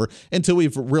 months, whatever, until we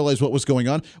realized what was going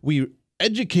on. We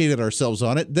educated ourselves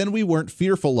on it, then we weren't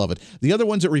fearful of it. The other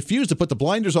ones that refuse to put the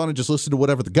blinders on and just listen to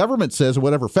whatever the government says or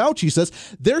whatever Fauci says,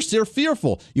 they're still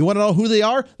fearful. You want to know who they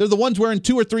are? They're the ones wearing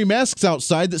 2 or 3 masks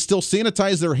outside that still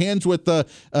sanitize their hands with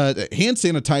hand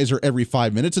sanitizer every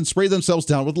 5 minutes and spray themselves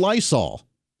down with Lysol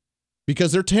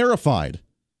because they're terrified.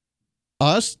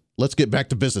 Us, let's get back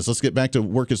to business. Let's get back to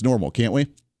work as normal, can't we?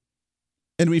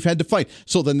 And we've had to fight.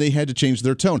 So then they had to change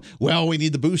their tone. Well, we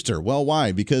need the booster. Well,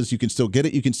 why? Because you can still get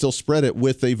it. You can still spread it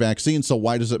with a vaccine. So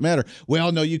why does it matter?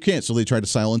 Well, no, you can't. So they tried to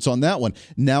silence on that one.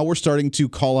 Now we're starting to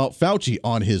call out Fauci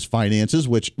on his finances,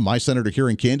 which my senator here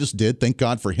in Kansas did. Thank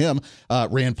God for him.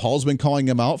 Rand Paul's been calling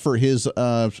him out for his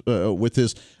with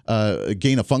his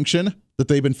gain of function that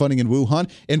they've been funding in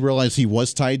Wuhan and realize he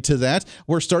was tied to that.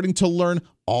 We're starting to learn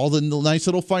all the nice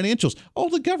little financials. Oh,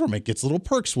 the government gets little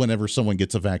perks whenever someone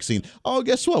gets a vaccine. Oh,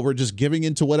 guess what? We're just giving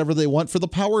into whatever they want for the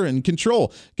power and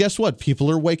control. Guess what?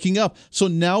 People are waking up. So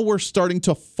now we're starting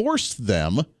to force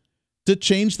them to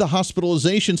change the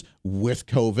hospitalizations with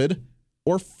COVID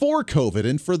or for COVID.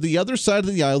 And for the other side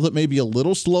of the aisle that may be a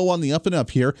little slow on the up and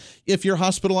up here, if you're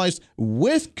hospitalized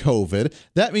with COVID,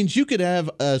 that means you could have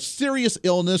a serious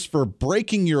illness for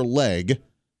breaking your leg,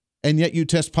 and yet you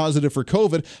test positive for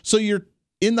COVID. So you're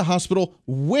in the hospital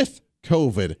with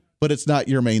COVID, but it's not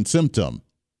your main symptom.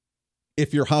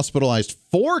 If you're hospitalized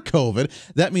for COVID,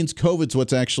 that means COVID's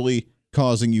what's actually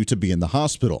causing you to be in the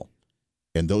hospital.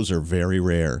 And those are very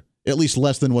rare. At least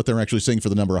less than what they're actually saying for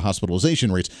the number of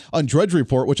hospitalization rates. On Drudge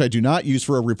Report, which I do not use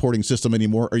for a reporting system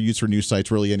anymore or use for news sites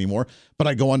really anymore, but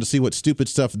I go on to see what stupid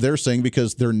stuff they're saying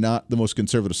because they're not the most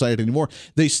conservative site anymore.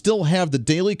 They still have the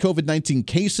daily COVID-19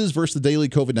 cases versus the daily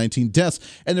COVID-19 deaths,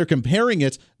 and they're comparing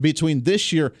it between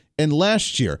this year and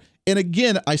last year. And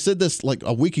again, I said this like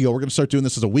a week ago. We're going to start doing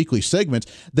this as a weekly segment.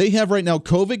 They have right now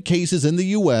COVID cases in the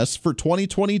U.S. for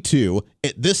 2022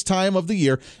 at this time of the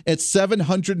year at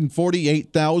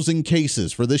 748,000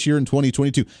 cases for this year in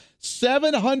 2022.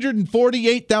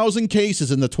 748,000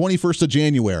 cases in the 21st of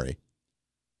January.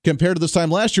 Compared to this time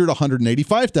last year at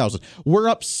 185,000. We're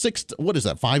up 6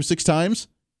 times?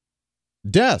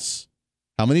 Deaths.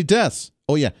 How many deaths?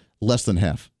 Oh, yeah, less than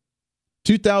half.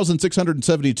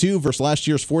 2,672 versus last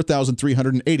year's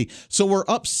 4,380. So we're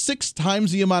up 6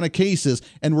 times the amount of cases,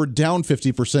 and we're down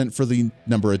 50% for the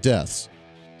number of deaths.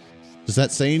 Does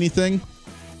that say anything?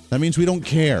 That means we don't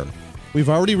care. We've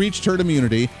already reached herd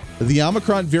immunity. The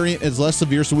Omicron variant is less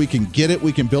severe, so we can get it.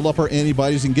 We can build up our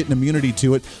antibodies and get an immunity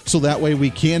to it, so that way we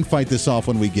can fight this off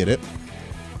when we get it,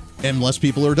 and less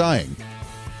people are dying.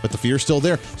 But the fear is still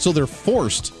there. So they're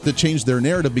forced to change their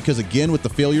narrative because, again, with the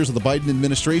failures of the Biden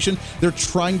administration, they're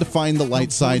trying to find the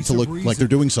light side to look like they're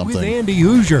doing something. With Andy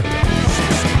Hoosier.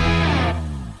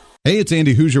 Hey, it's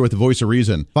Andy Hoosier with the Voice of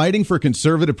Reason. Fighting for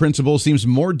conservative principles seems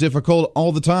more difficult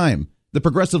all the time. The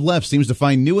progressive left seems to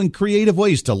find new and creative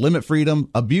ways to limit freedom,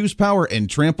 abuse power, and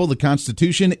trample the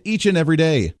Constitution each and every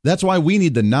day. That's why we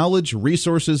need the knowledge,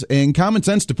 resources, and common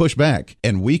sense to push back,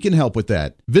 and we can help with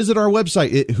that. Visit our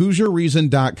website at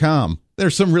HoosierReason.com.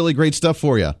 There's some really great stuff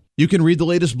for you. You can read the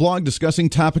latest blog discussing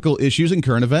topical issues and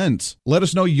current events. Let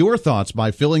us know your thoughts by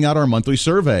filling out our monthly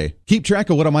survey. Keep track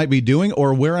of what I might be doing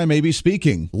or where I may be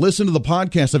speaking. Listen to the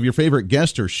podcast of your favorite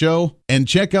guest or show, and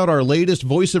check out our latest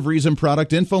Voice of Reason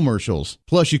product infomercials.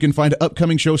 Plus, you can find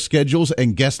upcoming show schedules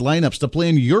and guest lineups to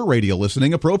plan your radio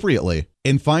listening appropriately.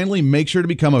 And finally, make sure to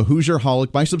become a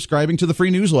Hoosier-holic by subscribing to the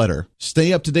free newsletter.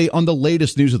 Stay up to date on the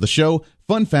latest news of the show,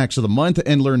 fun facts of the month,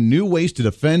 and learn new ways to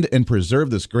defend and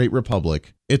preserve this great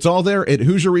republic. It's all there at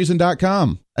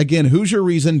HoosierReason.com. Again,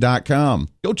 HoosierReason.com.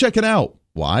 Go check it out.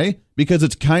 Why? Because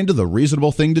it's kind of the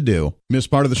reasonable thing to do. Miss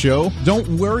part of the show? Don't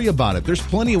worry about it. There's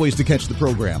plenty of ways to catch the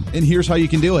program, and here's how you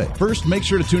can do it. First, make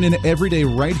sure to tune in every day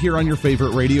right here on your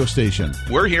favorite radio station.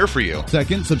 We're here for you.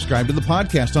 Second, subscribe to the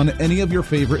podcast on any of your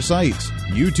favorite sites.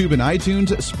 YouTube and iTunes,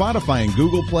 Spotify and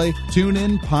Google Play,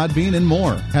 TuneIn, Podbean, and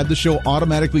more. Have the show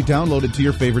automatically downloaded to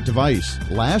your favorite device.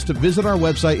 Last, visit our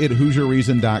website at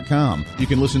HoosierReason.com. You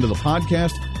can listen to the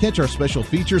podcast, catch our special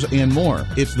features, and more.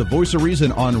 It's the Voice of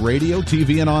Reason on radio,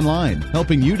 TV, and online,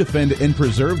 helping you defend and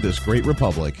preserve this great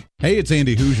republic. Hey, it's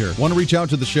Andy Hoosier. Want to reach out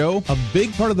to the show? A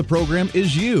big part of the program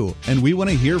is you, and we want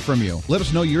to hear from you. Let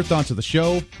us know your thoughts of the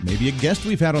show, maybe a guest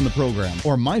we've had on the program,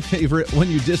 or my favorite,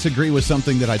 when you disagree with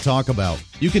something that I talk about.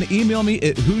 You can email me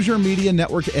at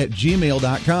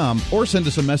HoosierMediaNetwork@gmail.com or send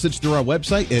us a message through our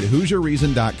website at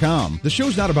HoosierReason.com. The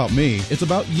show's not about me, it's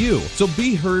about you. So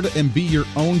be heard and be your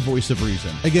own voice of reason.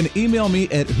 Again, email me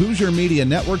at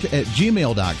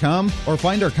HoosierMediaNetwork@gmail.com or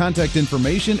find our contact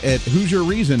information at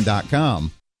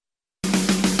HoosierReason.com.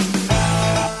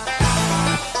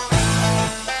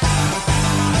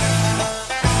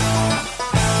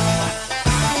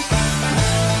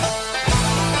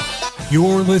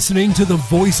 You're listening to the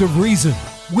Voice of Reason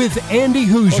with Andy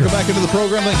Hoosier. Welcome back into the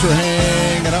program. Thanks for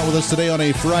hanging out with us today on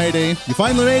a Friday. You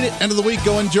finally made it. End of the week.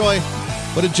 Go enjoy.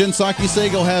 What did Psaki say?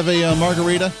 Go have a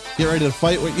margarita. Get ready to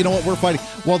fight. You know what? We're fighting.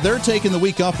 Well, they're taking the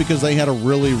week off because they had a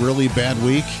really, really bad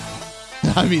week.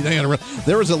 I mean,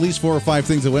 there was at least 4 or 5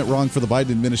 things that went wrong for the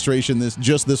Biden administration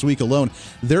just this week alone.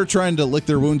 They're trying to lick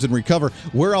their wounds and recover.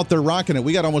 We're out there rocking it.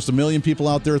 We got almost 1 million people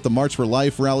out there at the March for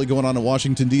Life rally going on in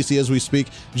Washington, D.C. as we speak,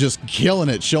 just killing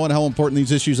it, showing how important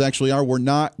these issues actually are. We're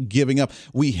not giving up.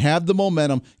 We have the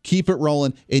momentum. Keep it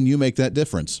rolling, and you make that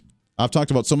difference. I've talked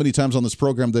about so many times on this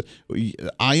program that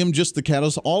I am just the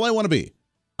catalyst. All I want to be.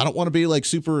 I don't want to be like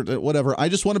super whatever. I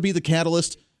just want to be the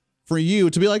catalyst for you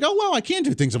to be like, oh, wow, I can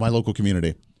do things in my local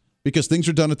community. Because things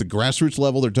are done at the grassroots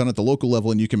level, they're done at the local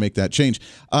level, and you can make that change.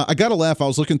 I got to laugh. I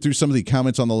was looking through some of the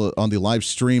comments on the live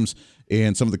streams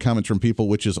and some of the comments from people,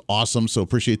 which is awesome. So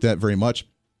appreciate that very much.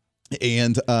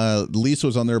 And Lisa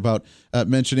was on there about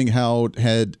mentioning how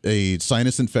had a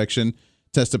sinus infection,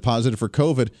 tested positive for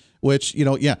COVID, which,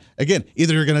 yeah, again,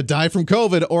 either you're going to die from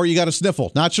COVID or you got a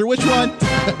sniffle. Not sure which one.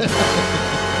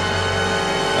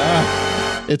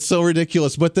 It's so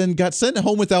ridiculous. But then got sent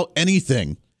home without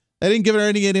anything. They didn't give her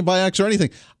any antibiotics or anything.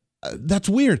 That's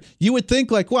weird. You would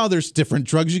think like, wow, there's different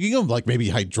drugs you can give them, like maybe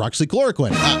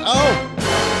hydroxychloroquine.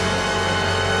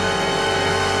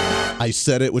 I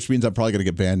said it, which means I'm probably going to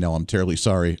get banned now. I'm terribly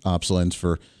sorry, Opslens,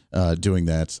 for doing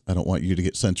that. I don't want you to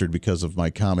get censored because of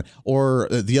my comment. Or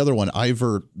the other one,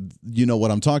 Ivor, you know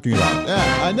what I'm talking about.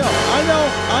 Yeah, I know.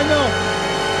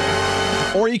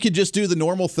 Or you could just do the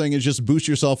normal thing and just boost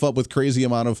yourself up with crazy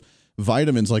amount of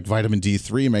vitamins like vitamin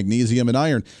D3, magnesium, and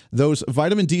iron. Those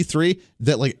vitamin D3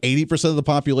 that like 80% of the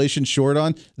population short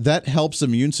on, that helps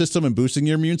immune system and boosting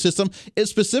your immune system. It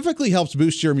specifically helps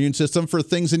boost your immune system for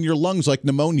things in your lungs like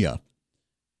pneumonia.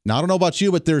 Now, I don't know about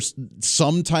you, but there's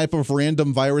some type of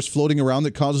random virus floating around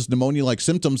that causes pneumonia-like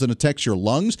symptoms and attacks your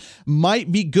lungs.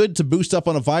 Might be good to boost up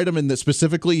on a vitamin that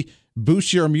specifically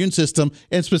boosts your immune system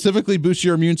and specifically boosts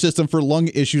your immune system for lung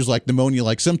issues like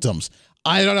pneumonia-like symptoms.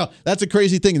 I don't know. That's a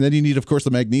crazy thing. And then you need, of course,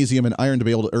 the magnesium and iron to be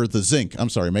able to, or the zinc. I'm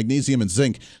sorry, magnesium and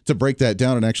zinc to break that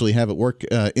down and actually have it work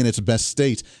in its best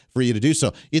state for you to do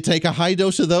so. You take a high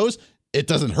dose of those, it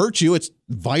doesn't hurt you. It's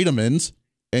vitamins,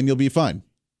 and you'll be fine.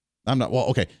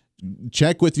 Okay.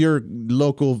 Check with your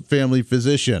local family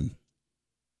physician.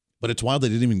 But it's wild they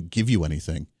didn't even give you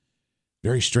anything.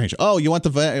 Very strange. Oh, you want the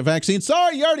vaccine?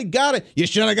 Sorry, you already got it. You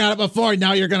should have got it before.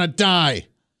 Now you're going to die.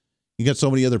 You got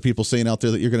so many other people saying out there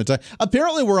that you're going to die.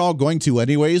 Apparently, we're all going to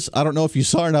anyways. I don't know if you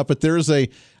saw or not, but there's the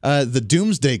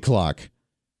Doomsday clock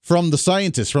from the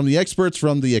scientists, from the experts,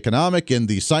 from the economic and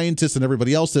the scientists and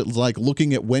everybody else that's like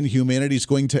looking at when humanity is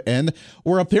going to end.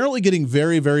 We're apparently getting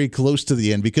very, very close to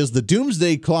the end because the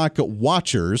Doomsday clock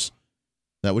watchers, is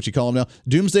that what you call them now?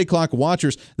 Doomsday clock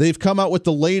watchers, they've come out with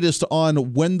the latest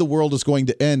on when the world is going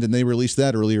to end, and they released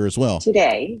that earlier as well.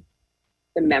 Today,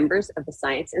 The members of the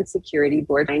Science and Security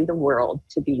Board find the world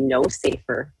to be no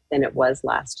safer than it was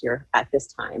last year at this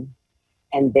time,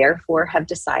 and therefore have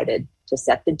decided to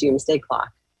set the doomsday clock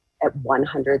at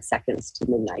 100 seconds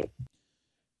to midnight.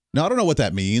 Now, I don't know what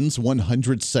that means,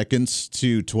 100 seconds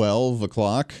to 12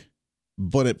 o'clock,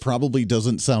 but it probably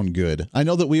doesn't sound good. I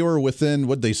know that we were within,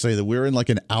 what'd they say, that we were in like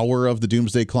an hour of the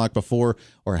doomsday clock before,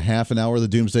 or half an hour of the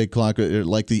doomsday clock,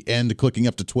 like the end clicking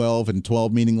up to 12, and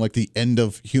 12 meaning like the end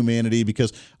of humanity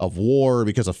because of war, or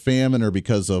because of famine, or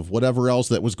because of whatever else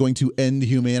that was going to end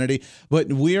humanity.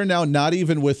 But we are now not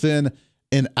even within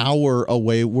an hour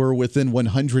away. We're within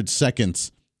 100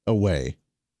 seconds away.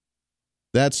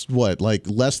 That's what, like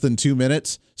less than 2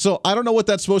 minutes? So I don't know what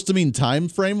that's supposed to mean time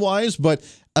frame wise, but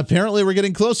apparently we're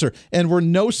getting closer, and we're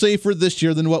no safer this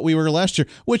year than what we were last year,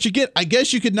 which again, I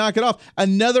guess you could knock it off.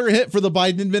 Another hit for the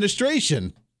Biden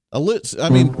administration.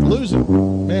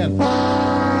 Losing. Man.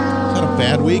 Had a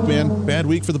bad week, man. Bad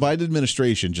week for the Biden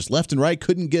administration. Just left and right,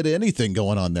 couldn't get anything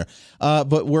going on there.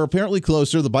 But we're apparently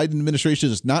closer. The Biden administration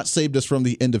has not saved us from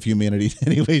the end of humanity in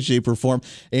any way, shape, or form,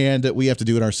 and we have to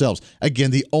do it ourselves.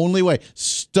 Again, the only way,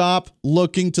 stop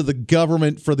looking to the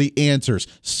government for the answers.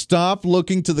 Stop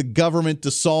looking to the government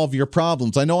to solve your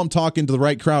problems. I know I'm talking to the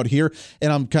right crowd here,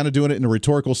 and I'm kind of doing it in a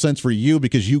rhetorical sense for you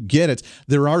because you get it.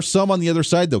 There are some on the other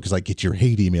side, though, because I get your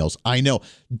hate emails. I know.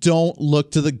 Don't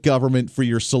look to the government for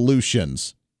your solutions.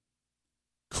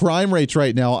 Crime rates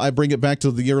right now, I bring it back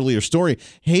to the earlier story,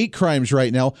 hate crimes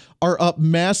right now are up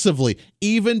massively.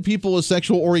 Even people with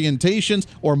sexual orientations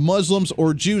or Muslims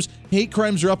or Jews, hate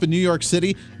crimes are up in New York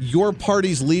City. Your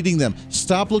party's leading them.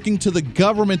 Stop looking to the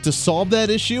government to solve that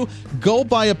issue. Go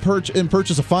buy and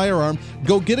purchase a firearm.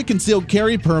 Go get a concealed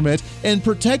carry permit and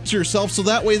protect yourself so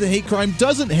that way the hate crime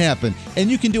doesn't happen. And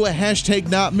you can do a hashtag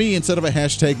not me instead of a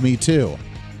hashtag me too.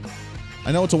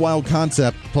 I know it's a wild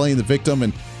concept, playing the victim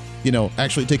and,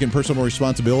 actually taking personal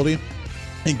responsibility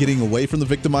and getting away from the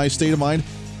victimized state of mind.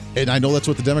 And I know that's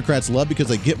what the Democrats love because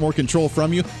they get more control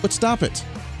from you, but stop it.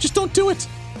 Just don't do it.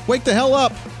 Wake the hell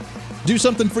up. Do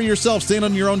something for yourself. Stand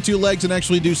on your own two legs and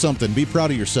actually do something. Be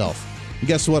proud of yourself. And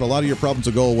guess what? A lot of your problems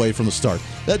will go away from the start.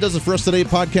 That does it for us today.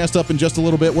 Podcast up in just a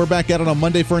little bit. We're back at it on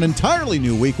Monday for an entirely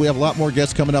new week. We have a lot more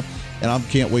guests coming up, and I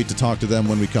can't wait to talk to them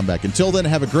when we come back. Until then,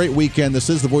 have a great weekend. This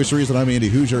is The Voice of Reason. I'm Andy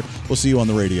Hoosier. We'll see you on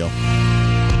the radio.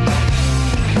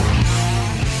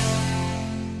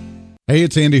 Hey,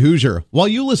 it's Andy Hoosier. While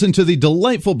you listen to the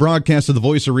delightful broadcast of The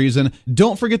Voice of Reason,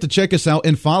 don't forget to check us out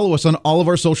and follow us on all of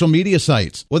our social media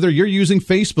sites. Whether you're using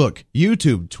Facebook,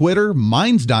 YouTube, Twitter,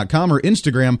 Minds.com, or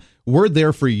Instagram, we're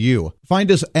there for you.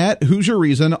 Find us at Hoosier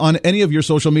Reason on any of your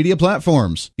social media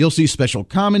platforms. You'll see special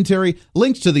commentary,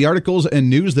 links to the articles and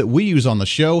news that we use on the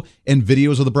show, and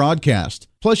videos of the broadcast.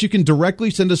 Plus, you can directly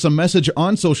send us a message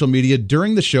on social media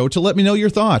during the show to let me know your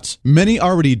thoughts. Many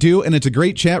already do, and it's a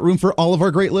great chat room for all of our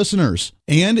great listeners.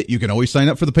 And you can always sign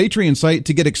up for the Patreon site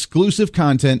to get exclusive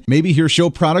content, maybe hear show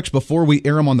products before we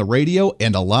air them on the radio,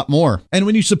 and a lot more. And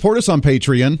when you support us on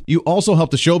Patreon, you also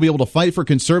help the show be able to fight for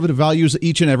conservative values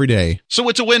each and every day. So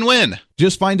it's a win-win.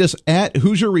 Just find us at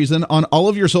Hoosier Reason on all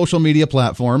of your social media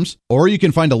platforms, or you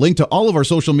can find a link to all of our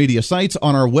social media sites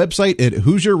on our website at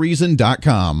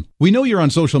HoosierReason.com. We know you're on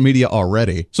social media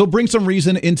already, so bring some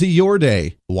reason into your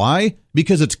day. Why?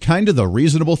 Because it's kind of the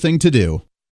reasonable thing to do.